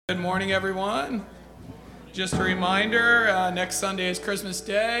Good morning, everyone. Just a reminder, next Sunday is Christmas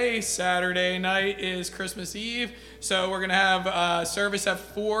Day. Saturday night is Christmas Eve. So we're going to have service at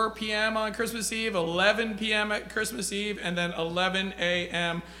 4 p.m. on Christmas Eve, 11 p.m. at Christmas Eve, and then 11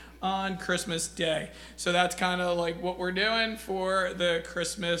 a.m. on Christmas Day. So that's kind of like what we're doing for the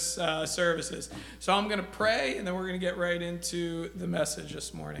Christmas services. So I'm going to pray, and then we're going to get right into the message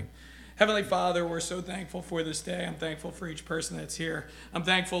this morning. Heavenly Father, we're so thankful for this day. I'm thankful for each person that's here. I'm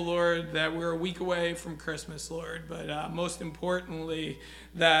thankful, Lord, that we're a week away from Christmas, Lord. But most importantly,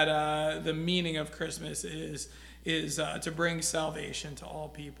 that the meaning of Christmas is to bring salvation to all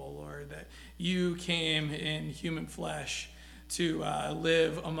people, Lord. That you came in human flesh to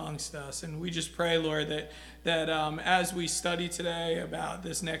live amongst us. And we just pray, Lord, that as we study today about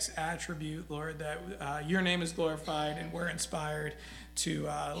this next attribute, Lord, that your name is glorified and we're inspired to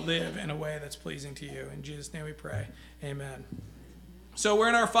live in a way that's pleasing to you. In Jesus' name we pray. Amen. So we're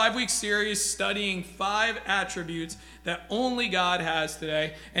in our 5-week series studying 5 attributes that only God has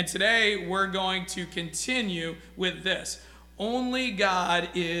today. And today we're going to continue with this. Only God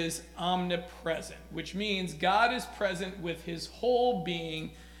is omnipresent, which means God is present with his whole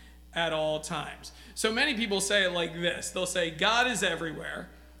being at all times. So many people say it like this. They'll say God is everywhere.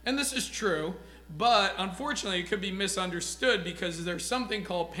 And this is true. But unfortunately, it could be misunderstood because there's something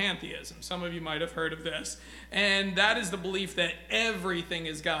called pantheism. Some of you might have heard of this. And that is the belief that everything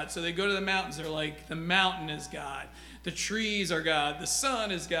is God. So they go to the mountains. They're like, the mountain is God. The trees are God. The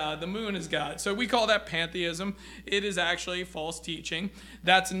sun is God. The moon is God. So we call that pantheism. It is actually false teaching.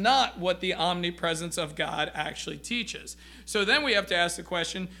 That's not what the omnipresence of God actually teaches. So then we have to ask the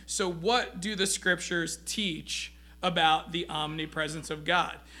question, so what do the scriptures teach about the omnipresence of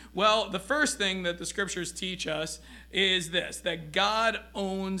God? Well, the first thing that the scriptures teach us is this, that God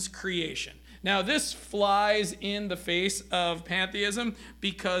owns creation. Now, this flies in the face of pantheism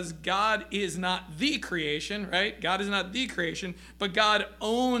because God is not the creation, right? God is not the creation, but God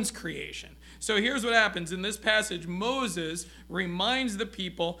owns creation. So here's what happens. In this passage, Moses reminds the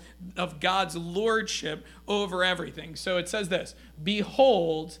people of God's lordship over everything. So it says this,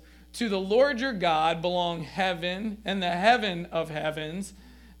 "Behold, to the Lord your God belong heaven and the heaven of heavens,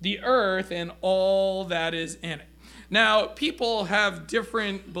 the earth and all that is in it." Now, people have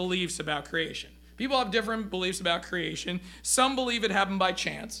different beliefs about creation. People have different beliefs about creation. Some believe it happened by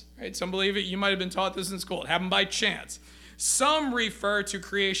chance, right? Some believe it, you might have been taught this in school, it happened by chance. Some refer to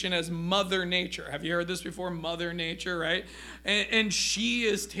creation as Mother Nature. Have you heard this before? Mother Nature, right? And she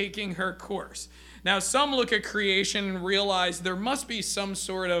is taking her course. Now, some look at creation and realize there must be some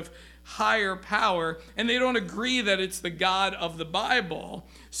sort of higher power, and they don't agree that it's the God of the Bible.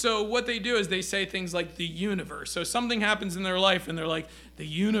 So what they do is they say things like the universe. So something happens in their life, and they're like, the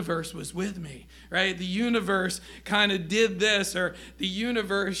universe was with me, right? The universe kind of did this, or the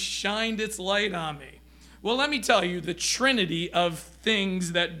universe shined its light on me. Well, let me tell you the trinity of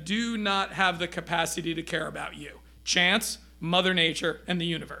things that do not have the capacity to care about you. Chance, Mother Nature, and the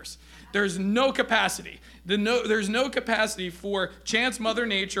universe. There's no capacity. There's no capacity for chance, Mother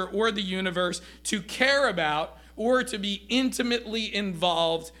Nature, or the universe to care about or to be intimately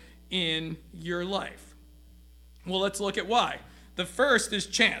involved in your life. Well, let's look at why. The first is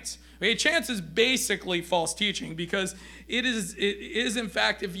chance. Okay, chance is basically false teaching because it is in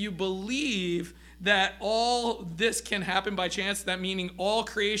fact, if you believe that all this can happen by chance, that meaning all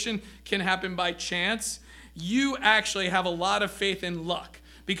creation can happen by chance, you actually have a lot of faith in luck.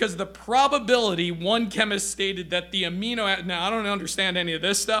 Because the probability, one chemist stated that the now I don't understand any of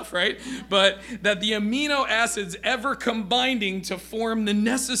this stuff, right? But that the amino acids ever combining to form the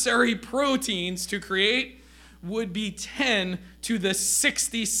necessary proteins to create would be 10 to the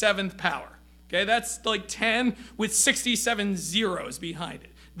 67th power. Okay, that's like 10 with 67 zeros behind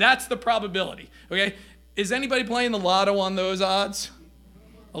it. That's the probability, okay? Is anybody playing the lotto on those odds?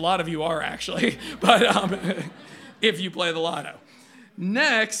 A lot of you are actually, but if you play the lotto.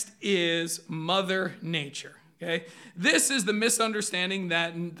 Next is Mother Nature, okay? This is the misunderstanding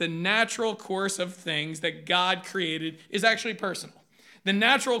that the natural course of things that God created is actually personal. The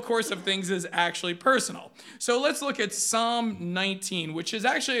natural course of things is actually personal. So let's look at Psalm 19, which is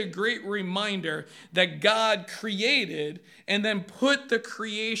actually a great reminder that God created and then put the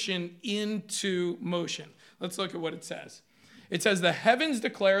creation into motion. Let's look at what it says. It says, "The heavens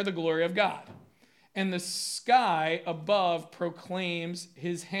declare the glory of God, and the sky above proclaims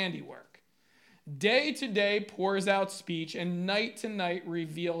his handiwork. Day to day pours out speech, and night to night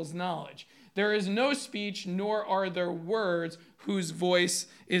reveals knowledge. There is no speech, nor are there words whose voice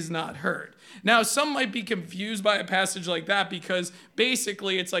is not heard." Now, some might be confused by a passage like that because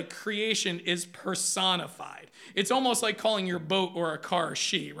basically it's like creation is personified. It's almost like calling your boat or a car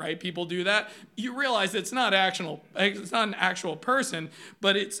she, right? People do that. You realize it's not an actual person,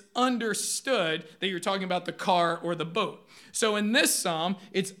 but it's understood that you're talking about the car or the boat. So in this psalm,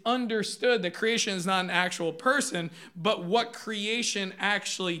 it's understood that creation is not an actual person, but what creation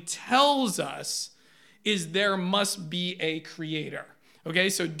actually tells us is there must be a creator.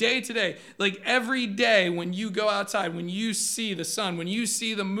 Okay, so day to day, like every day when you go outside, when you see the sun, when you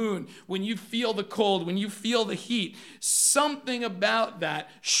see the moon, when you feel the cold, when you feel the heat, something about that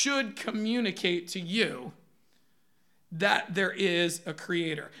should communicate to you that there is a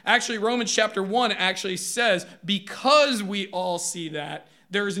creator. Actually, Romans chapter 1 actually says, because we all see that,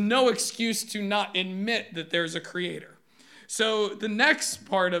 there is no excuse to not admit that there's a creator. So the next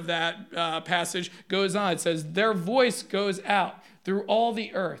part of that passage goes on. It says, their voice goes out through all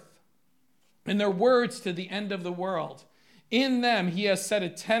the earth, and their words to the end of the world. In them he has set a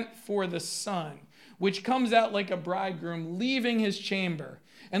tent for the sun, which comes out like a bridegroom leaving his chamber,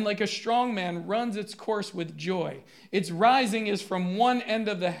 and like a strong man runs its course with joy. Its rising is from one end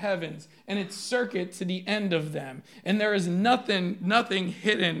of the heavens, and its circuit to the end of them, and there is nothing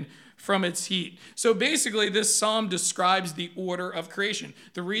hidden from its heat. So basically, this psalm describes the order of creation.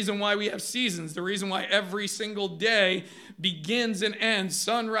 The reason why we have seasons, the reason why every single day begins and ends,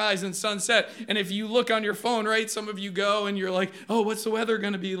 sunrise and sunset. And if you look on your phone, right, some of you go and you're like, oh, what's the weather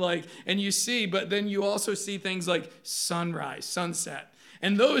going to be like? And you see, but then you also see things like sunrise, sunset.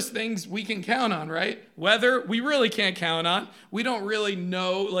 And those things we can count on, right? Weather, we really can't count on. We don't really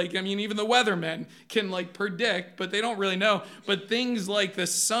know, even the weathermen can predict, but they don't really know. But things like the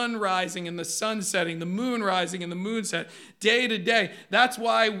sun rising and the sun setting, the moon rising and the moon set, day to day, that's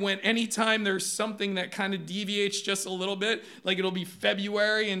why anytime there's something that kind of deviates just a little bit, like it'll be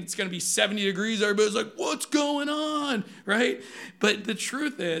February and it's going to be 70 degrees, everybody's like, what's going on, right? But the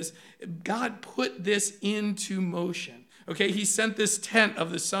truth is, God put this into motion. Okay, he sent this tent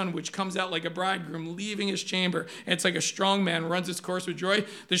of the sun, which comes out like a bridegroom leaving his chamber. And it's like a strong man runs its course with joy.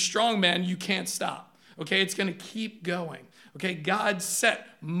 The strong man, you can't stop. Okay, it's going to keep going. Okay, God set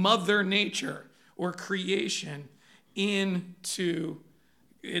Mother Nature or creation into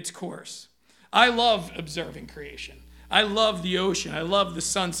its course. I love observing creation. I love the ocean. I love the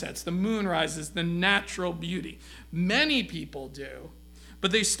sunsets, the moon rises, the natural beauty. Many people do,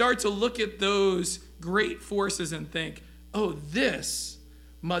 but they start to look at those great forces and think, oh, this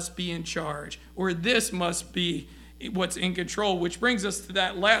must be in charge, or this must be what's in control, which brings us to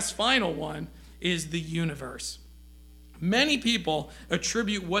that last final one, is the universe. Many people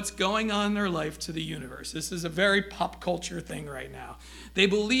attribute what's going on in their life to the universe. This is a very pop culture thing right now. They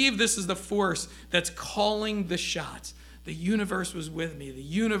believe this is the force that's calling the shots. The universe was with me. The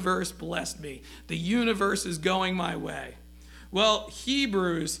universe blessed me. The universe is going my way. Well,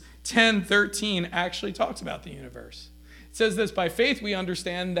 Hebrews 10:13 actually talks about the universe. It says this, by faith we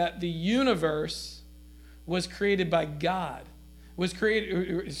understand that the universe was created by God.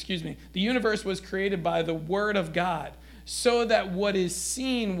 The universe was created by the word of God, so that what is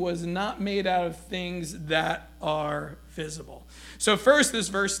seen was not made out of things that are visible. So first, this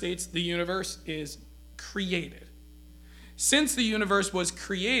verse states the universe is created. Since the universe was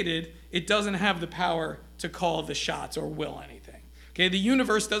created, it doesn't have the power to call the shots or will anything. Okay, the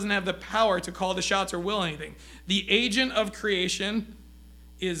universe doesn't have the power to call the shots or will anything. The agent of creation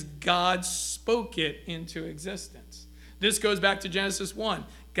is God spoke it into existence. This goes back to Genesis 1.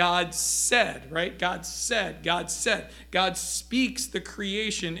 God said, right? God said. God speaks the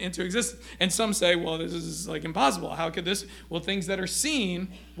creation into existence. And some say, well, this is impossible. How could this? Well, things that are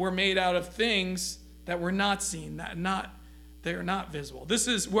seen were made out of things that were not seen, they're not visible. This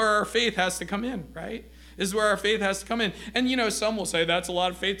is where our faith has to come in, right? This is where our faith has to come in. And, some will say that's a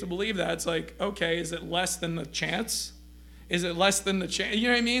lot of faith to believe that. It's like, okay, is it less than the chance? Is it less than the chance? You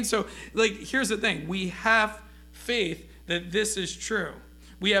know what I mean? So, here's the thing. We have faith that this is true.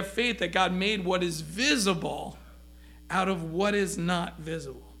 We have faith that God made what is visible out of what is not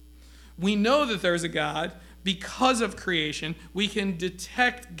visible. We know that there's a God. Because of creation, we can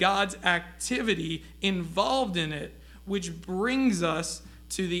detect God's activity involved in it, which brings us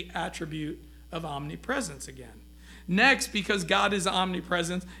to the attribute of omnipresence again. Next, because God is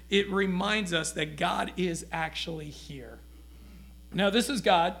omnipresent, it reminds us that God is actually here. Now, this is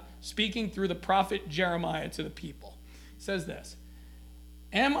God speaking through the prophet Jeremiah to the people. He says this,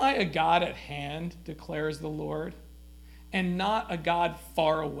 am I a God at hand, declares the Lord, and not a God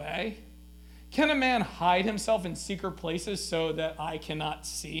far away? Can a man hide himself in secret places so that I cannot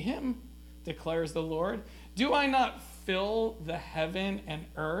see him, declares the Lord? Do I not fill the heaven and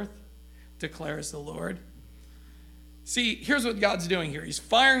earth, declares the Lord? See, here's what God's doing here. He's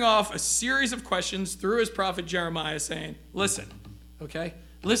firing off a series of questions through his prophet Jeremiah saying, listen, okay?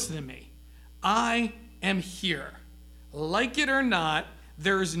 Listen to me. I am here. Like it or not,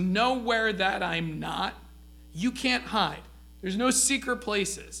 there's nowhere that I'm not. You can't hide. There's no secret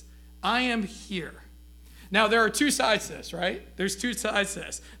places. I am here. Now, there are two sides to this, right? There's two sides to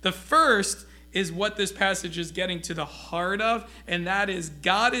this. The first is what this passage is getting to the heart of, and that is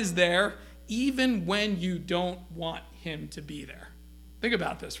God is there even when you don't want him to be there. Think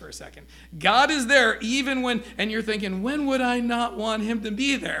about this for a second. God is there even when, and you're thinking, when would I not want him to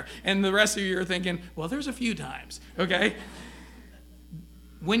be there? And the rest of you are thinking, well, there's a few times, okay?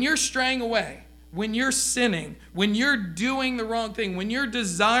 When you're straying away, when you're sinning, when you're doing the wrong thing, when you're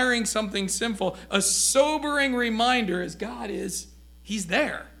desiring something sinful, a sobering reminder is he's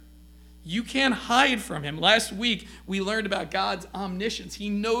there. You can't hide from him. Last week, we learned about God's omniscience.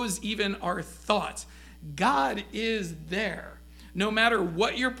 He knows even our thoughts. God is there. No matter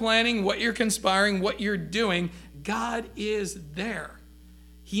what you're planning, what you're conspiring, what you're doing, God is there.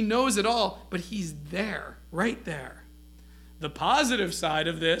 He knows it all, but he's there, right there. The positive side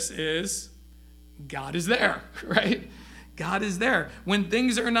of this is God is there, right? God is there. When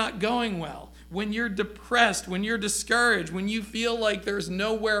things are not going well, when you're depressed, when you're discouraged, when you feel like there's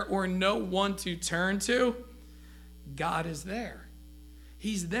nowhere or no one to turn to, God is there.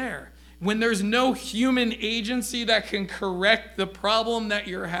 He's there. When there's no human agency that can correct the problem that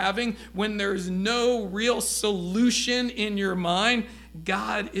you're having, when there's no real solution in your mind,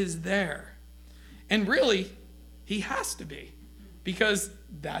 God is there. And really, he has to be, because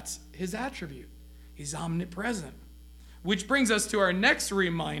that's his attribute. He's omnipresent. Which brings us to our next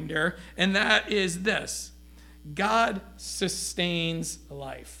reminder, and that is this: God sustains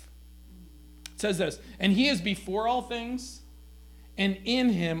life. It says this, and he is before all things, and in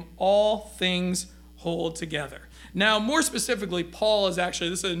him all things hold together. Now, more specifically, this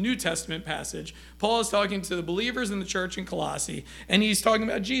is a New Testament passage. Paul is talking to the believers in the church in Colossae, and he's talking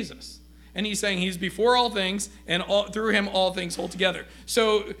about Jesus. And he's saying he's before all things, and through him all things hold together.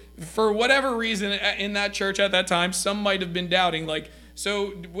 So for whatever reason in that church at that time, some might have been doubting,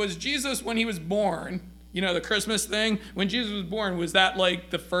 so was Jesus when he was born, the Christmas thing, when Jesus was born, was that like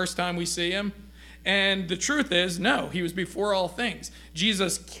the first time we see him? And the truth is, no, he was before all things.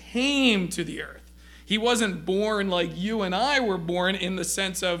 Jesus came to the earth. He wasn't born like you and I were born in the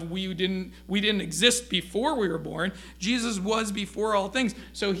sense of we didn't exist before we were born. Jesus was before all things.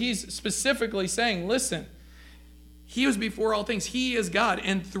 So he's specifically saying, listen, he was before all things. He is God,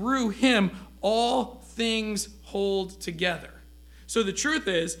 and through him all things hold together. So the truth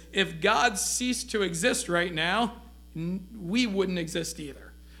is, if God ceased to exist right now, we wouldn't exist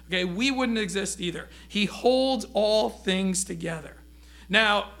either. Okay, we wouldn't exist either. He holds all things together.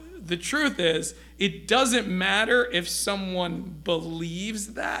 Now, the truth is, it doesn't matter if someone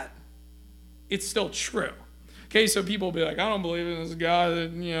believes that. It's still true. Okay, so people will be like, I don't believe in this God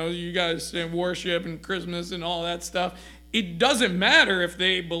that, you guys worship and Christmas and all that stuff. It doesn't matter if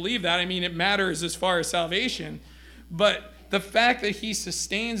they believe that. I mean, it matters as far as salvation. But the fact that he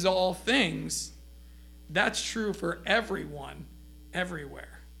sustains all things, that's true for everyone, everywhere.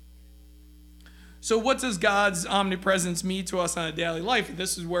 So what does God's omnipresence mean to us on a daily life?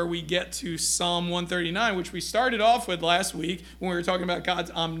 This is where we get to Psalm 139, which we started off with last week when we were talking about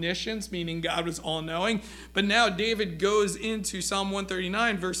God's omniscience, meaning God was all-knowing. But now David goes into Psalm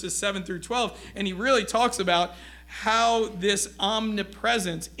 139, verses 7 through 12, and he really talks about how this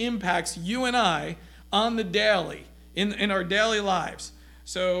omnipresence impacts you and I on the daily, in our daily lives.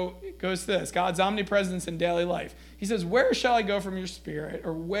 So it goes to this: God's omnipresence in daily life. He says, where shall I go from your spirit,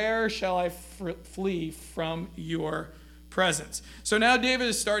 or where shall I flee from your presence? So now David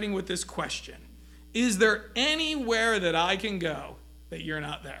is starting with this question: is there anywhere that I can go that you're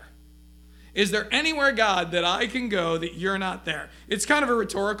not there? Is there anywhere, God, that I can go that you're not there? It's kind of a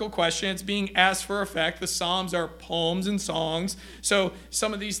rhetorical question. It's being asked for effect. The Psalms are poems and songs, so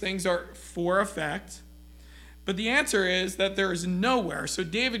some of these things are for effect. But the answer is that there is nowhere. So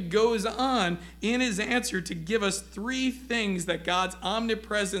David goes on in his answer to give us three things that God's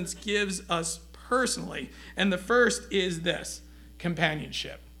omnipresence gives us personally. And the first is this: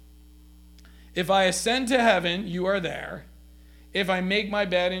 companionship. If I ascend to heaven, you are there. If I make my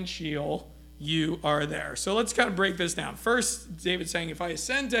bed in Sheol, you are there. So let's kind of break this down. First, David's saying, if I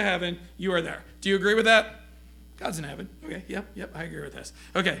ascend to heaven, you are there. Do you agree with that? God's in heaven. Okay, yep, I agree with this.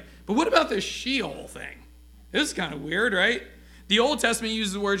 Okay, but what about this Sheol thing? This is kind of weird, right? The Old Testament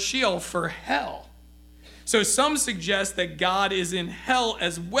uses the word Sheol for hell. So some suggest that God is in hell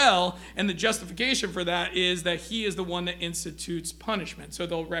as well, and the justification for that is that he is the one that institutes punishment. So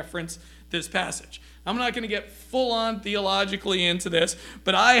they'll reference this passage. I'm not going to get full on theologically into this,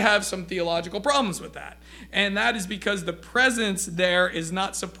 but I have some theological problems with that. And that is because the presence there is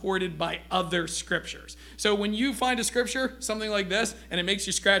not supported by other scriptures. So when you find a scripture, something like this, and it makes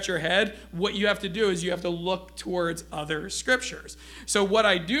you scratch your head, what you have to do is you have to look towards other scriptures. So what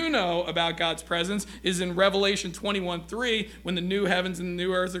I do know about God's presence is in Revelation 21:3, when the new heavens and the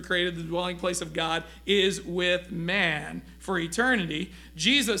new earth are created, the dwelling place of God is with man for eternity.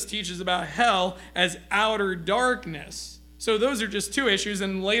 Jesus teaches about hell as outer darkness. So those are just two issues,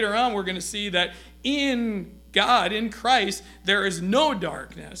 and later on we're going to see that in God, in Christ, there is no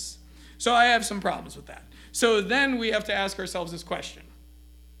darkness. So I have some problems with that. So then we have to ask ourselves this question.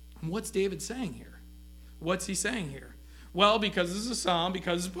 What's David saying here? What's he saying here? Well, because it's a psalm,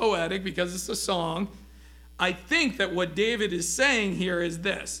 because it's poetic, because it's a song, I think that what David is saying here is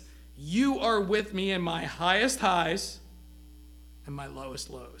this: you are with me in my highest highs and my lowest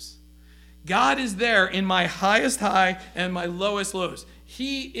lows. God is there in my highest high and my lowest lows.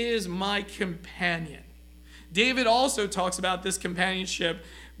 He is my companion. David also talks about this companionship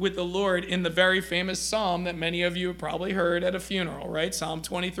with the Lord in the very famous psalm that many of you have probably heard at a funeral, right? Psalm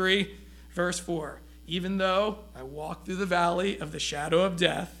 23, verse 4. Even though I walk through the valley of the shadow of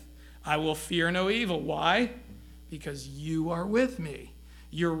death, I will fear no evil. Why? Because you are with me.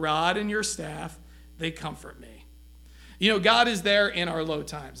 Your rod and your staff, they comfort me. You know, God is there in our low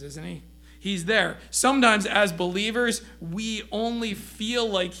times, isn't he? He's there. Sometimes as believers, we only feel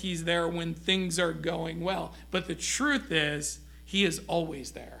like he's there when things are going well. But the truth is, he is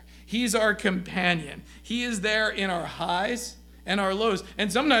always there. He's our companion. He is there in our highs and our lows.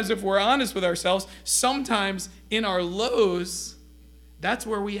 And sometimes, if we're honest with ourselves, sometimes in our lows, that's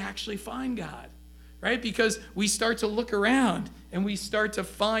where we actually find God, right? Because we start to look around and we start to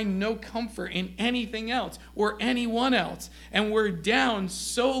find no comfort in anything else or anyone else. And we're down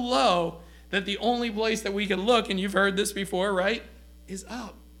so low that the only place that we can look, and you've heard this before, right, is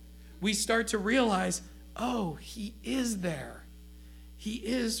up. We start to realize, oh, he is there. He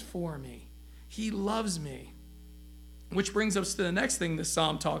is for me. He loves me. Which brings us to the next thing this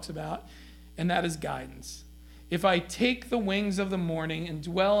psalm talks about, and that is guidance. If I take the wings of the morning and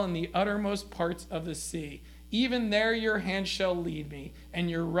dwell in the uttermost parts of the sea, even there your hand shall lead me, and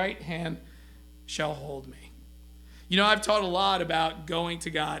your right hand shall hold me. You know, I've taught a lot about going to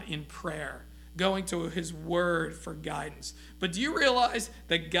God in prayer, going to his word for guidance. But do you realize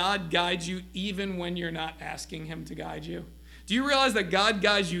that God guides you even when you're not asking him to guide you? Do you realize that God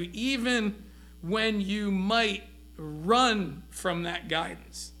guides you even when you might run from that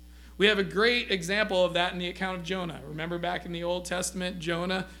guidance? We have a great example of that in the account of Jonah. Remember back in the Old Testament,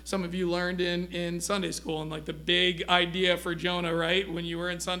 Jonah, some of you learned in Sunday school, and like the big idea for Jonah, right, when you were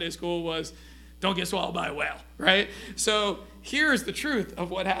in Sunday school was, don't get swallowed by a whale, right? So here's the truth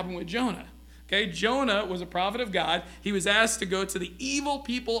of what happened with Jonah. Okay, Jonah was a prophet of God. He was asked to go to the evil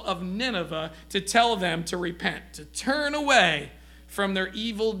people of Nineveh to tell them to repent, to turn away from their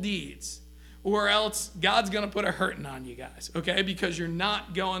evil deeds, or else God's going to put a hurting on you guys, okay, because you're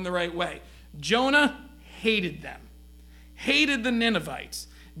not going the right way. Jonah hated them, hated the Ninevites,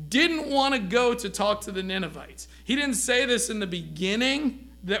 didn't want to go to talk to the Ninevites. He didn't say this in the beginning,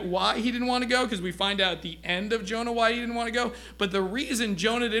 that why he didn't want to go, because we find out at the end of Jonah why he didn't want to go. But the reason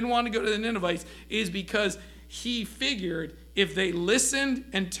Jonah didn't want to go to the Ninevites is because he figured if they listened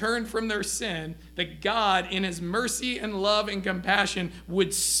and turned from their sin, that God, in his mercy and love and compassion,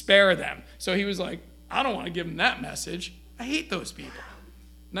 would spare them. So he was like, I don't want to give them that message. I hate those people.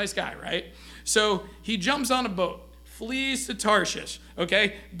 Nice guy, right? So he jumps on a boat, flees to Tarshish,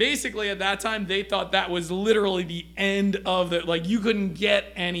 okay? Basically, at that time, they thought that was literally the end of it. Like, you couldn't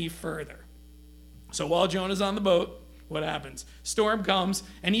get any further. So while Jonah's on the boat, what happens? Storm comes,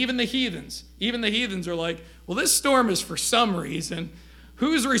 and even the heathens are like, well, this storm is for some reason.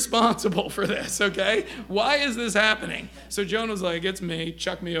 Who's responsible for this, okay? Why is this happening? So Jonah's like, it's me,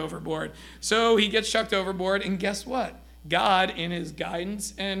 chuck me overboard. So he gets chucked overboard, and guess what? God, in his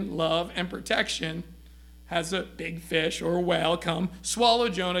guidance and love and protection, has a big fish or a whale come swallow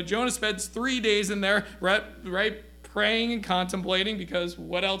Jonah. Jonah spends 3 days in there, right, praying and contemplating, because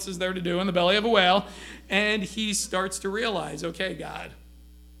what else is there to do in the belly of a whale? And he starts to realize, okay, God,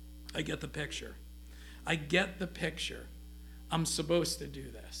 I get the picture. I get the picture. I'm supposed to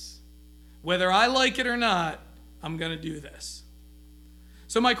do this. Whether I like it or not, I'm going to do this.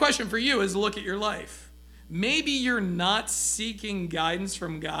 So my question for you is, look at your life. Maybe you're not seeking guidance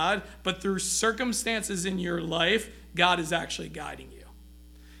from God, but through circumstances in your life, God is actually guiding you.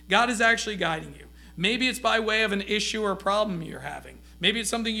 God is actually guiding you. Maybe it's by way of an issue or problem you're having. Maybe it's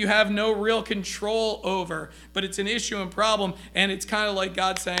something you have no real control over, but it's an issue and problem, and it's kind of like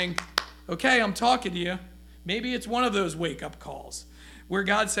God saying, Okay, I'm talking to you. Maybe it's one of those wake-up calls where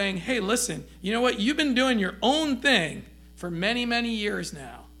God's saying, hey, listen, you know what? You've been doing your own thing for many, many years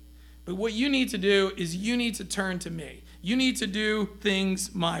now. But what you need to do is you need to turn to me. You need to do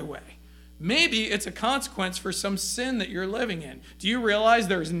things my way. Maybe it's a consequence for some sin that you're living in. Do you realize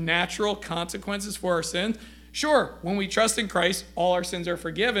there's natural consequences for our sins? Sure, when we trust in Christ, all our sins are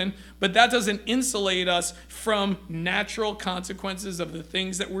forgiven, but that doesn't insulate us from natural consequences of the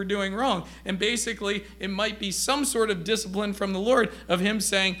things that we're doing wrong. And basically, it might be some sort of discipline from the Lord of him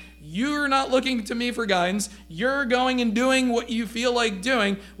saying, you're not looking to me for guidance. You're going and doing what you feel like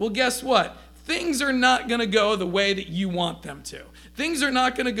doing. Well, guess what? Things are not going to go the way that you want them to. Things are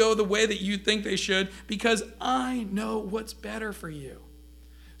not going to go the way that you think they should because I know what's better for you.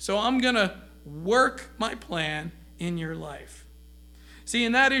 So I'm going to work my plan in your life. See,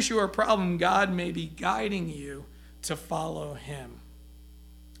 in that issue or problem, God may be guiding you to follow him.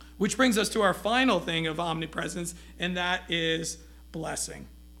 Which brings us to our final thing of omnipresence, and that is blessing.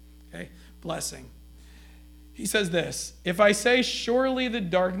 Okay, blessing. He says this, if I say, surely the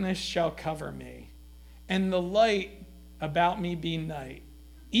darkness shall cover me, and the light about me be night,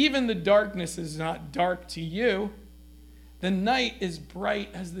 even the darkness is not dark to you, the night is bright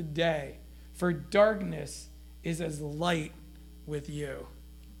as the day, for darkness is as light with you.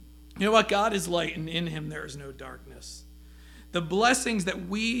 You know what? God is light, and in him there is no darkness. The blessings that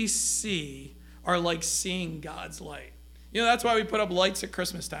we see are like seeing God's light. You know, that's why we put up lights at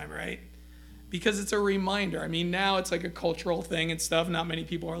Christmas time, right? Because it's a reminder. I mean, now it's like a cultural thing and stuff. Not many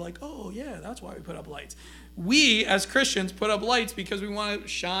people are like, oh, yeah, that's why we put up lights. We, as Christians, put up lights because we want to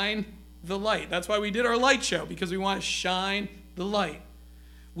shine the light. That's why we did our light show, because we want to shine the light.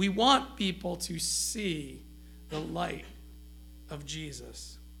 We want people to see the light of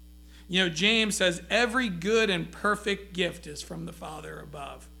Jesus. You know, James says, every good and perfect gift is from the Father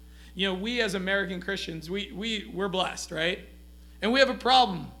above. You know, we as American Christians, we're blessed, right? And we have a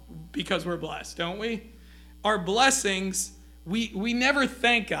problem because we're blessed, don't we? Our blessings, we never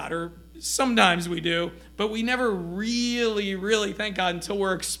thank God, or sometimes we do, but we never really thank God until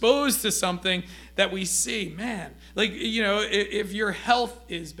we're exposed to something that we see. Man, like, you know, if your health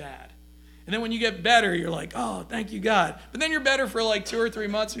is bad, and then when you get better, you're like, oh, thank you, God. But then you're better for like 2 or 3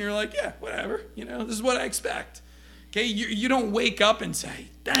 months, and you're like, yeah, whatever. You know, this is what I expect. Okay, you don't wake up and say,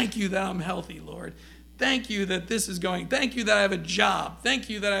 thank you that I'm healthy, Lord. Thank you that this is going. Thank you that I have a job. Thank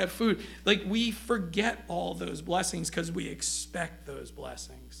you that I have food. Like, we forget all those blessings because we expect those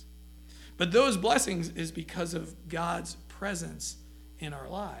blessings. But those blessings is because of God's presence in our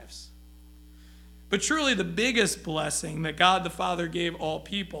lives. But truly the biggest blessing that God the Father gave all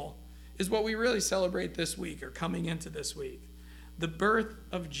people is what we really celebrate this week, or coming into this week. The birth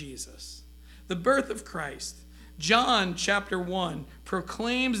of Jesus. The birth of Christ. John chapter 1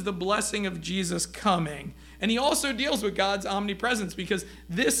 proclaims the blessing of Jesus coming. And he also deals with God's omnipresence, because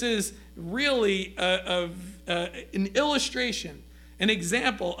this is really an illustration, an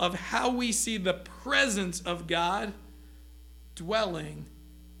example of how we see the presence of God dwelling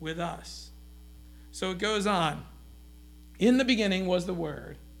with us. So it goes on. In the beginning was the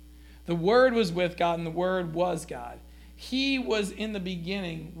Word. The Word was with God, and the Word was God. He was in the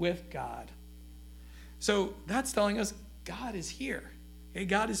beginning with God. So that's telling us God is here. Okay,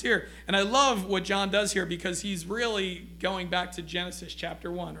 God is here. And I love what John does here, because he's really going back to Genesis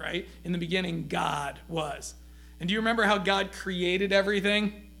chapter 1, right? In the beginning, God was. And do you remember how God created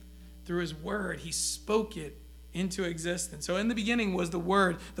everything? Through his word. He spoke it into existence. So in the beginning was the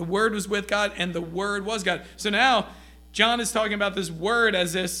Word. The Word was with God, and the Word was God. So now John is talking about this Word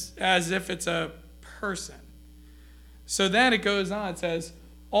as if it's a person. So then it goes on. It says,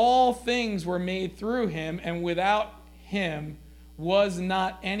 all things were made through him, and without him was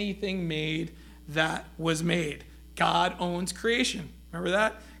not anything made that was made. God owns creation. Remember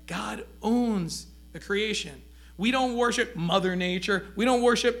that? God owns the creation. We don't worship Mother Nature. We don't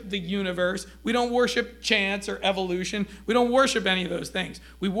worship the universe. We don't worship chance or evolution. We don't worship any of those things.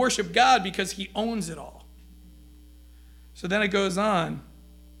 We worship God because he owns it all. So then it goes on.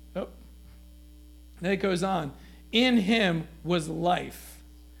 Then it goes on. In him was life,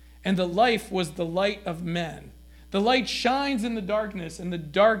 and the life was the light of men. The light shines in the darkness, and the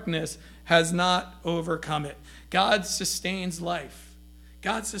darkness has not overcome it. God sustains life.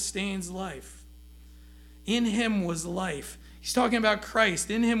 God sustains life. In him was life. He's talking about Christ.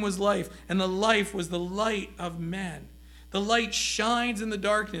 In him was life, and the life was the light of men. The light shines in the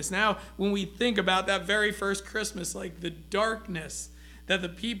darkness. Now, when we think about that very first Christmas, like the darkness that the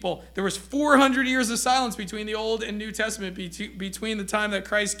people, there was 400 years of silence between the Old and New Testament, between the time that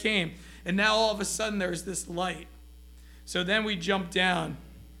Christ came. And now all of a sudden there's this light. So then we jump down.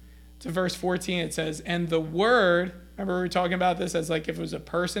 to verse 14, it says, and the Word, remember we were talking about this as like if it was a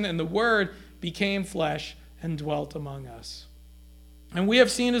person, and the Word became flesh and dwelt among us. And we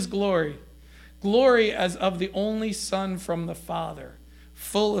have seen his glory, glory as of the only Son from the Father,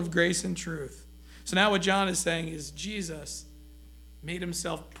 full of grace and truth. So now what John is saying is Jesus made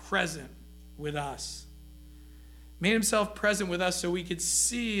himself present with us. Made himself present with us so we could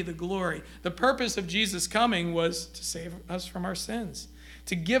see the glory. The purpose of Jesus coming was to save us from our sins,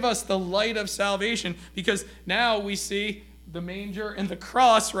 to give us the light of salvation, because now we see the manger and the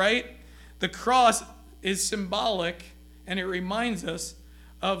cross, right? The cross is symbolic, and it reminds us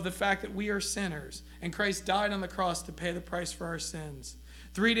of the fact that we are sinners, and Christ died on the cross to pay the price for our sins.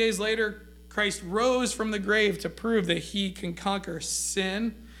 3 days later, Christ rose from the grave to prove that he can conquer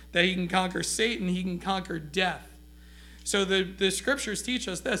sin, that he can conquer Satan, he can conquer death. So the scriptures teach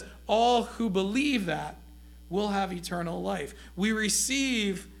us this: all who believe that will have eternal life. We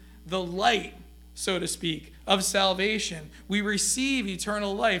receive the light, so to speak, of salvation. We receive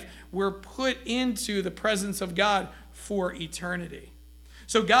eternal life. We're put into the presence of God for eternity.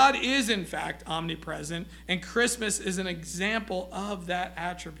 So God is, in fact, omnipresent, and Christmas is an example of that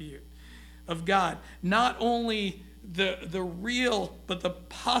attribute of God. Not only the real, but the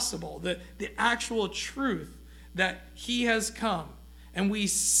possible, the actual truth that he has come, and we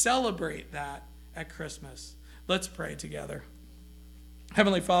celebrate that at Christmas. Let's pray together.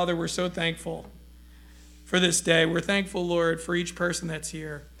 Heavenly Father, we're so thankful for this day. We're thankful, Lord, for each person that's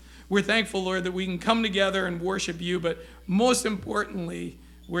here. We're thankful, Lord, that we can come together and worship you, but most importantly,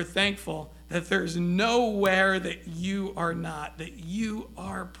 we're thankful that there's nowhere that you are not, that you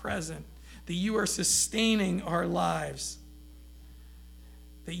are present, that you are sustaining our lives,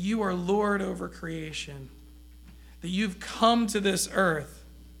 that you are Lord over creation, that you've come to this earth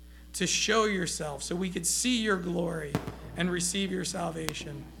to show yourself so we could see your glory and receive your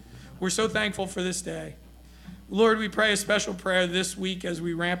salvation. We're so thankful for this day. Lord, we pray a special prayer this week as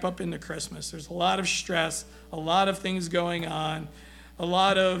we ramp up into Christmas. There's a lot of stress, a lot of things going on, a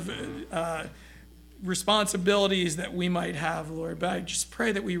lot of responsibilities that we might have, Lord, but I just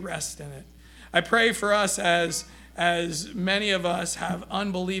pray that we rest in it. I pray for us as many of us have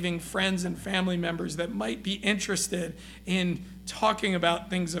unbelieving friends and family members that might be interested in talking about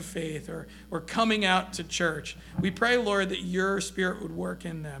things of faith or coming out to church. We pray, Lord, that your Spirit would work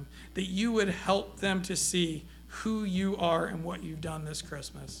in them, that you would help them to see who you are and what you've done this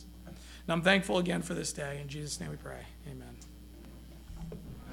Christmas. And I'm thankful again for this day. In Jesus' name we pray. Amen.